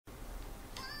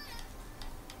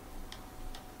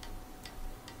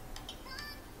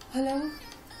Hello,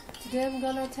 today I'm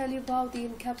gonna tell you about the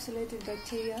encapsulated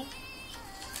bacteria.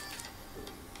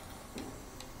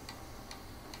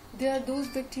 They are those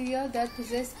bacteria that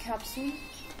possess capsule,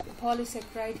 a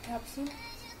polysaccharide capsule.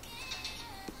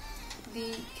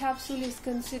 The capsule is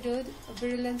considered a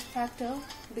virulence factor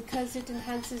because it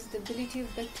enhances the ability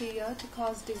of bacteria to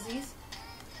cause disease.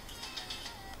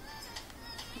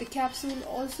 The capsule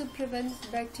also prevents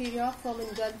bacteria from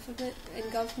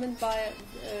engulfment by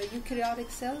eukaryotic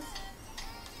cells,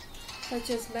 such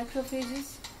as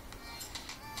macrophages.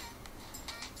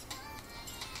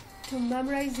 To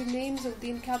memorize the names of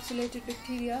the encapsulated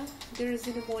bacteria, there is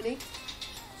a mnemonic: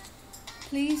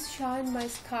 "Please shine my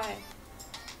sky."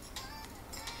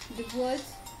 The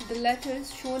words, the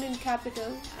letters shown in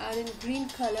capital and in green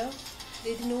color,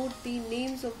 they denote the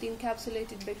names of the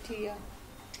encapsulated bacteria.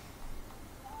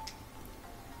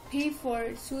 P for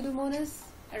Pseudomonas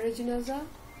aeruginosa,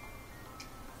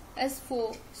 S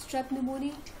for strep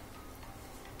pneumoniae,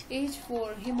 H for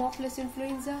Haemophilus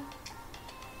influenza,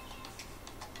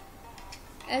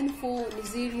 N for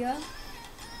Neisseria,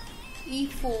 E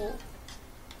for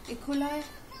E. coli,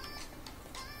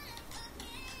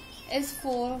 S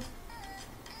for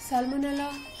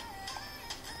Salmonella,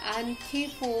 and K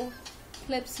for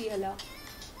Klebsiella.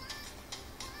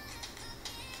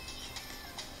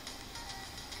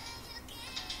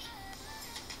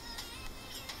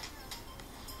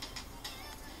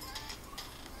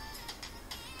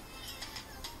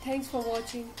 Thanks for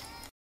watching.